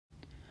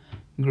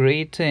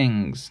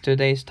Greetings!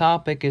 Today's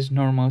topic is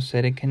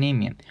normocytic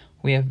anemia.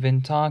 We have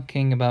been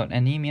talking about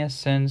anemia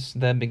since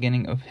the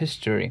beginning of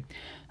history.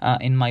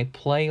 In my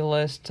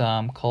playlist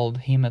called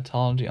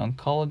Hematology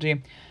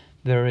Oncology,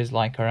 there is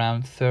like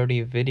around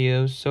 30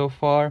 videos so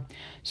far.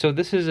 So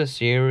this is a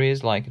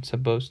series, like it's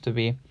supposed to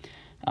be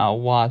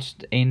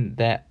watched in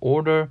that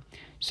order.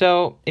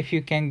 So if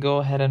you can go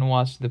ahead and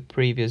watch the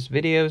previous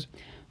videos.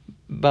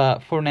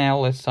 But for now,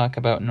 let's talk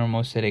about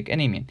normocytic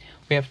anemia.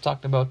 We have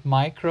talked about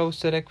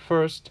microcytic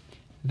first,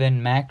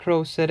 then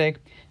macrocytic,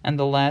 and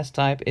the last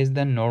type is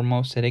the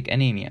normocytic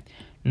anemia.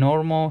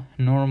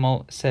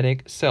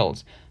 Normocytic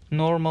cells,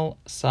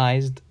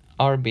 normal-sized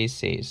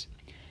RBCs.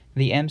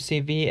 The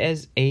MCV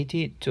is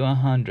 80 to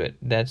 100.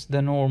 That's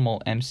the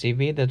normal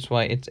MCV. That's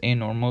why it's a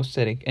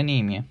normocytic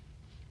anemia.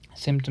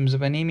 Symptoms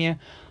of anemia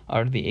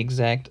are the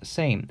exact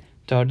same.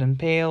 Tired and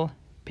pale,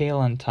 pale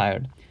and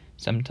tired.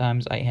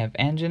 Sometimes I have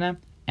angina,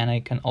 and I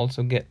can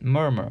also get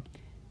murmur,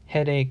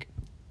 headache,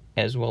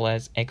 as well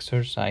as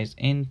exercise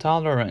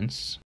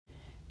intolerance.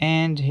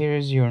 And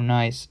here's your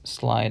nice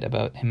slide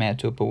about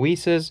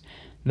hematopoiesis.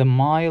 The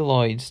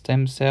myeloid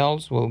stem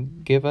cells will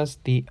give us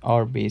the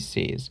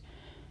RBCs,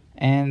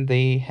 and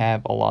they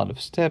have a lot of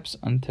steps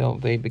until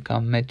they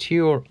become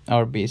mature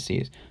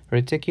RBCs.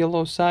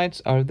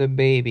 Reticulocytes are the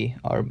baby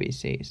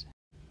RBCs.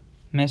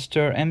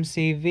 Mr.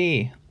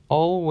 MCV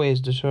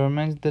always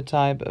determines the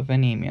type of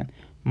anemia: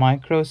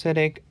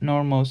 microcytic,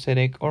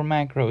 normocytic, or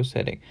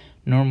macrocytic.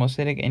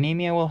 Normocytic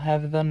anemia will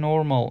have the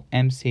normal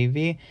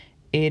MCV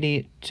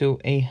 80 to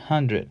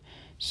 100.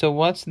 So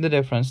what's the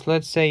difference?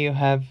 Let's say you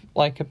have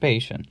like a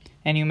patient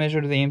and you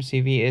measure the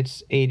MCV,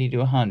 it's 80 to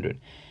 100.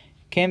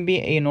 Can be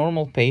a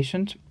normal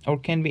patient or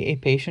can be a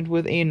patient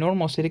with a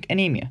normocytic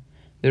anemia.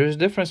 There is a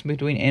difference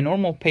between a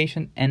normal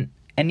patient and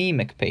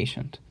anemic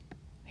patient.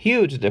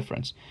 Huge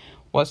difference.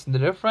 What's the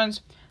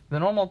difference? The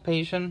normal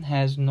patient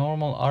has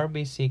normal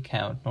RBC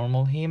count,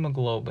 normal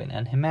hemoglobin,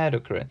 and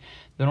hematocrit.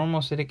 The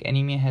normocytic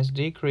anemia has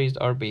decreased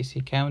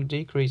RBC count,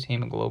 decreased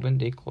hemoglobin,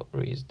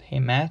 decreased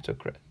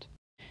hematocrit.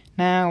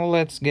 Now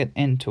let's get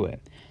into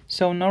it.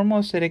 So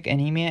normocytic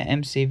anemia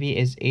MCV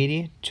is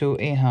 80 to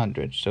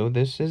 100. So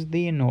this is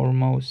the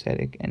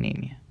normocytic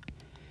anemia.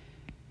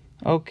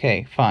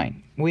 Okay,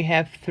 fine. We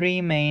have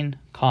three main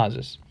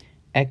causes: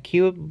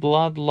 acute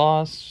blood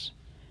loss,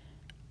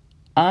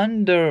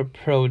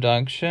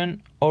 underproduction,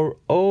 or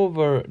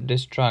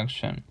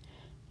over-destruction.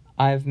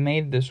 I've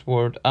made this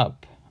word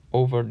up.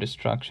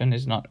 Over-destruction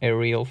is not a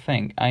real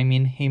thing. I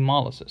mean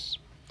hemolysis.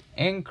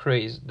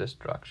 Increased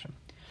destruction.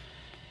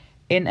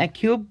 In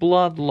acute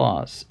blood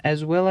loss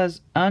as well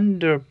as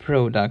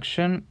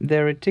underproduction, the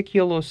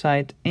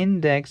reticulocyte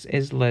index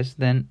is less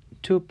than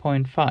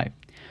 2.5.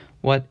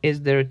 What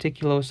is the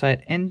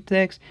reticulocyte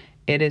index?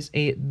 It is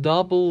a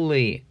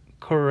doubly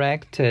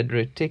corrected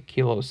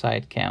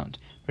reticulocyte count.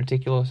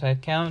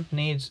 Reticulocyte count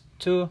needs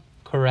 2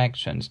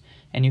 corrections,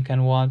 and you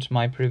can watch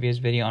my previous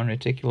video on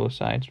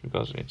reticulocytes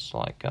because it's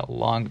like a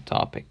long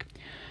topic.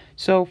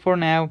 So for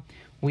now,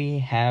 we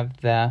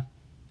have the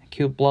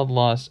acute blood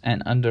loss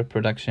and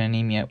underproduction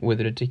anemia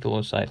with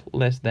reticulocyte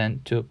less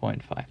than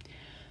 2.5.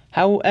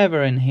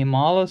 However, in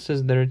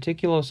hemolysis, the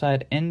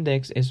reticulocyte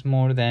index is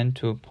more than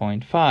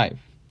 2.5.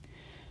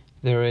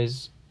 There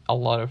is a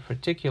lot of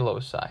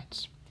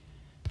reticulocytes.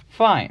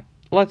 Fine.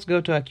 Let's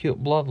go to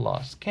acute blood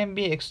loss. Can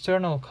be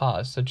external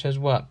cause, such as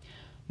what?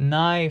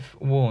 Knife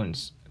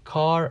wounds,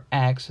 car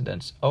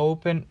accidents,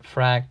 open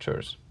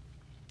fractures.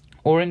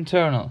 Or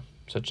internal,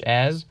 such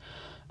as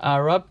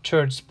a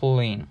ruptured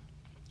spleen,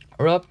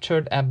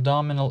 ruptured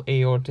abdominal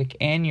aortic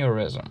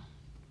aneurysm.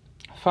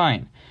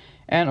 Fine.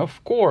 And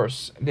of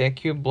course, the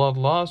acute blood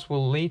loss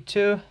will lead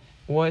to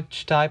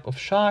which type of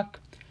shock?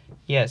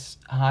 Yes,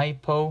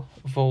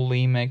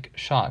 hypovolemic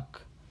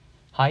shock.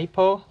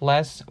 Hypo,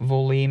 less,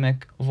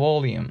 volemic,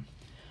 volume.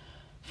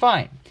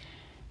 Fine.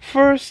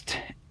 First,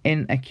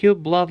 in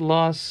acute blood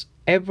loss,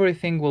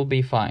 everything will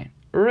be fine.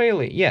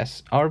 Really,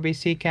 yes,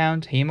 RBC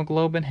count,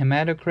 hemoglobin,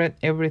 hematocrit,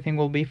 everything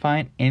will be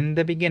fine in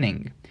the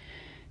beginning.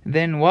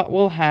 Then what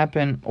will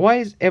happen? Why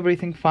is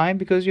everything fine?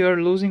 Because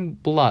you're losing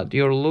blood.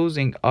 You're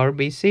losing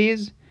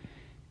RBCs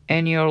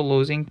and you're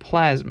losing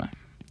plasma.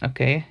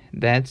 Okay,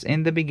 that's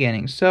in the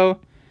beginning. So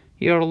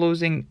you're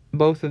losing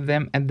both of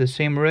them at the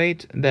same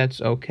rate. That's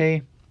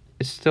okay.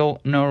 It's still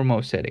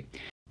normocytic.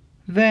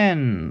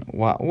 Then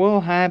what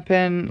will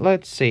happen?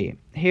 Let's see.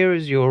 Here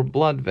is your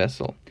blood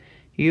vessel.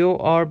 You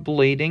are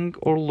bleeding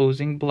or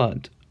losing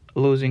blood,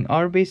 losing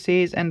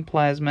RBCs and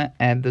plasma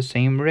at the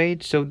same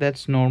rate. So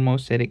that's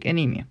normocytic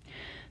anemia.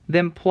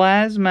 Then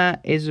plasma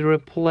is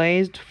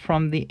replaced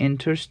from the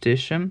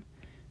interstitium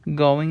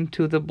going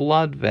to the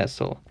blood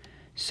vessel.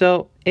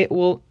 So it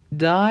will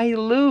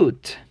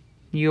dilute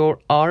your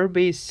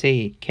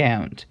RBC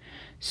count.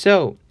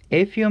 So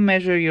if you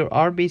measure your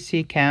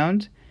RBC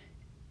count,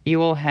 you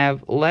will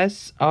have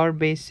less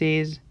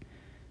RBC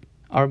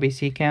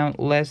count,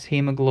 less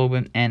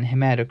hemoglobin and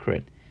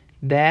hematocrit.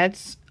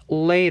 That's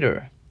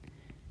later.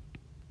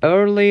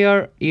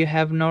 Earlier you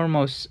have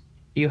normal.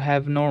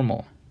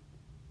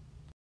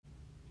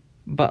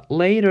 but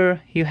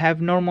later you have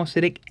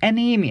normocytic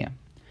anemia.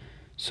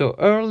 So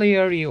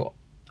earlier you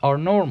are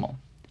normal.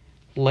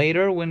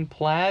 Later, when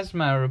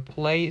plasma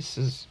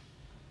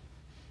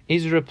is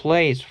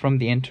replaced from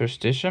the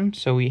interstitium,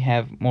 so we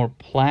have more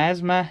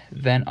plasma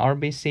than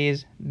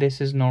RBCs, this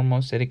is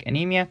normocytic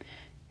anemia.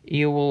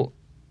 You will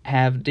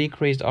have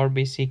decreased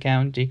RBC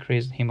count,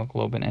 decreased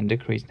hemoglobin, and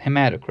decreased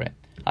hematocrit.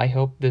 I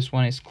hope this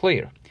one is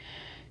clear.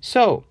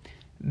 So,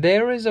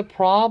 there is a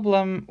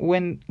problem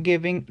when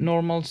giving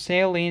normal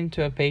saline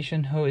to a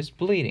patient who is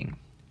bleeding.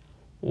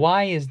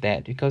 Why is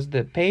that? Because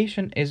the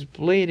patient is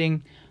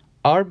bleeding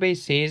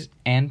RBCs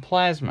and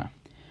plasma.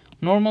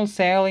 Normal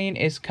saline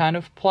is kind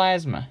of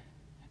plasma,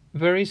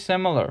 very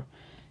similar.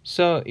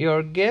 So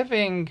you're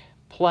giving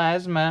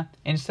plasma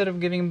instead of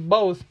giving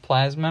both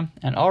plasma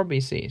and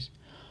RBCs.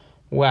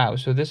 Wow,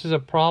 so this is a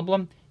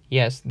problem?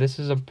 Yes, this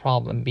is a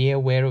problem. Be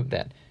aware of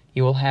that.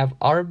 You will have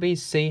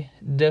RBC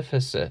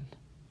deficit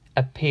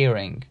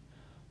appearing.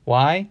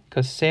 Why?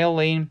 Because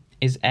saline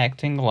is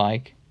acting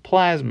like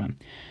plasma.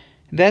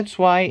 That's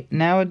why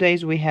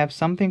nowadays we have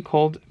something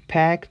called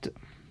packed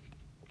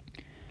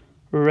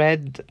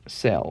red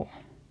cell.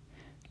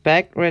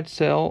 Packed red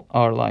cell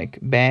are like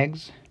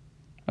bags,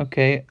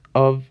 okay,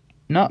 of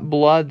not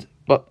blood,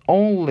 but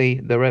only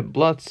the red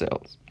blood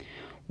cells.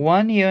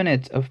 1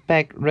 unit of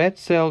packed red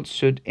cells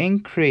should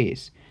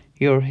increase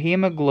your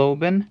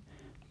hemoglobin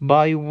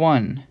by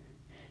 1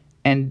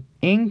 and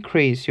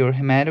increase your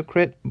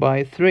hematocrit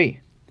by 3.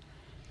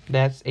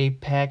 That's a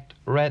packed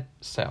red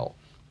cell.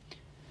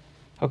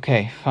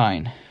 Okay,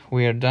 fine.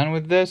 We are done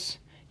with this.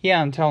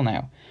 Yeah, until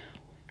now.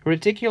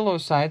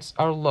 Reticulocytes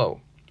are low.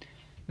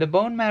 The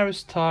bone marrow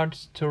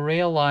starts to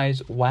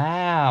realize,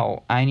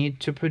 wow, I need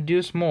to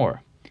produce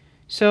more.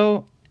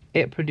 So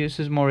it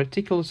produces more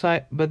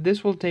reticulocyte, but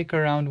this will take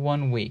around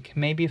 1 week,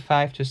 maybe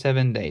 5 to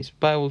 7 days,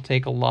 but it will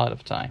take a lot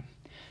of time.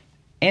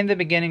 In the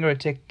beginning,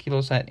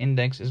 reticulocyte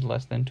index is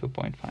less than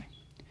 2.5.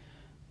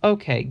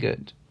 Okay,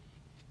 good.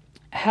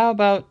 How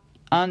about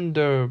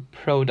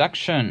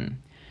underproduction?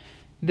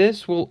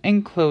 This will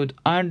include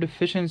iron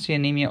deficiency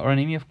anemia or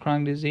anemia of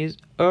chronic disease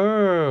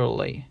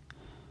early.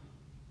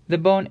 The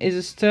bone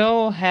is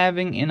still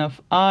having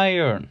enough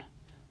iron,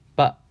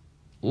 but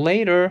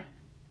later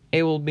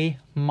it will be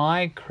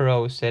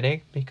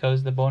microcytic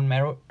because the bone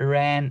marrow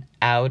ran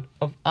out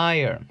of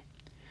iron.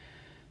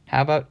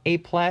 How about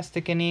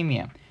aplastic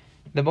anemia?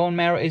 The bone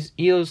marrow is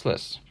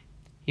useless.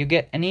 You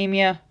get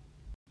anemia,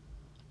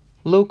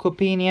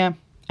 leukopenia,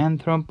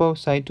 and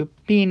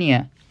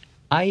thrombocytopenia,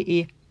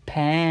 i.e.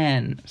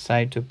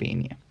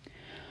 pancytopenia.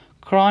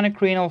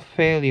 Chronic renal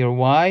failure.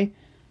 Why?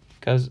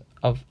 Because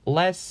of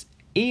less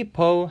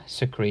EPO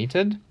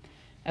secreted,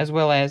 as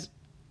well as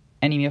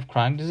anemia of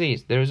chronic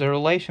disease. There is a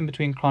relation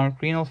between chronic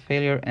renal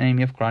failure and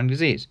anemia of chronic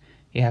disease.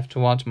 You have to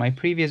watch my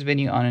previous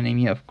video on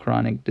anemia of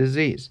chronic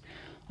disease.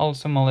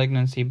 Also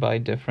malignancy by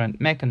different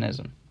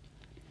mechanism.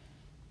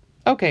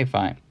 Okay,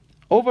 fine.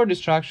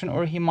 Overdestruction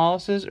or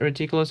hemolysis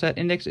reticulocyte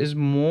index is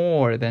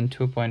more than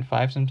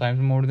 2.5, sometimes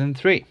more than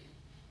 3.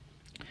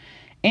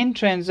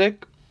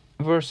 Intrinsic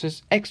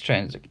versus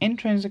extrinsic.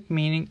 Intrinsic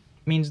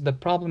means the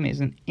problem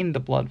isn't in the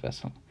blood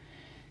vessel.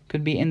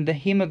 Could be in the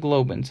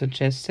hemoglobin,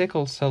 such as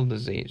sickle cell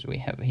disease. We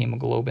have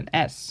hemoglobin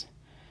S.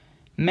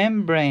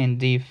 Membrane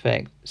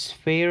defect,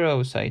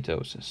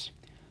 spherocytosis,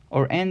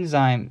 or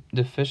enzyme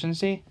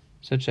deficiency,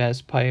 such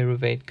as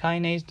pyruvate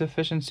kinase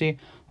deficiency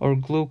or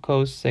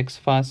glucose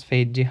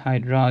 6-phosphate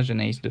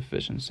dehydrogenase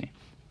deficiency.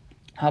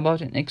 How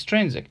about an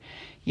extrinsic?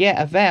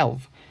 Yeah, a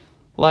valve,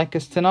 like a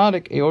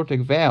stenotic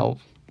aortic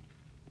valve.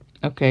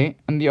 Okay,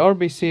 and the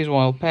RBCs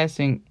while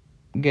passing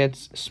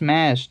gets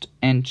smashed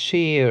and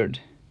sheared,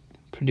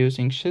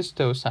 producing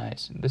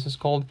schistocytes. This is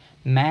called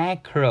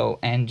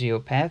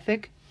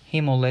macroangiopathic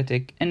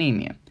hemolytic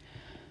anemia.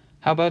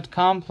 How about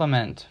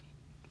complement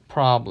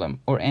problem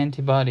or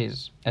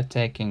antibodies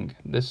attacking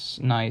this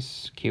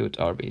nice cute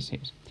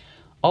RBCs?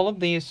 All of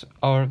these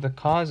are the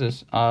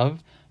causes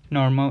of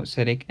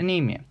normocytic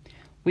anemia.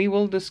 We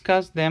will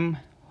discuss them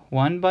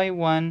one by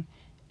one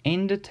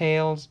in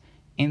details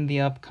in the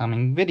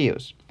upcoming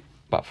videos.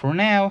 But for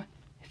now,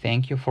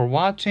 thank you for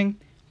watching.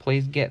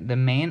 Please get the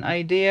main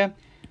idea.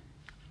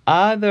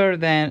 Other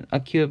than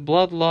acute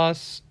blood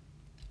loss,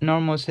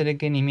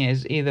 normocytic anemia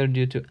is either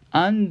due to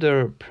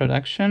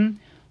underproduction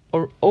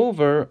or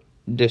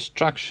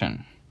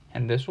overdestruction.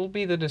 And this will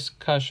be the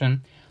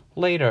discussion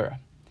later.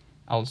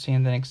 I'll see you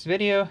in the next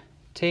video.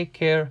 Take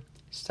care,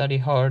 study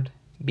hard,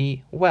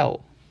 be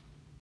well.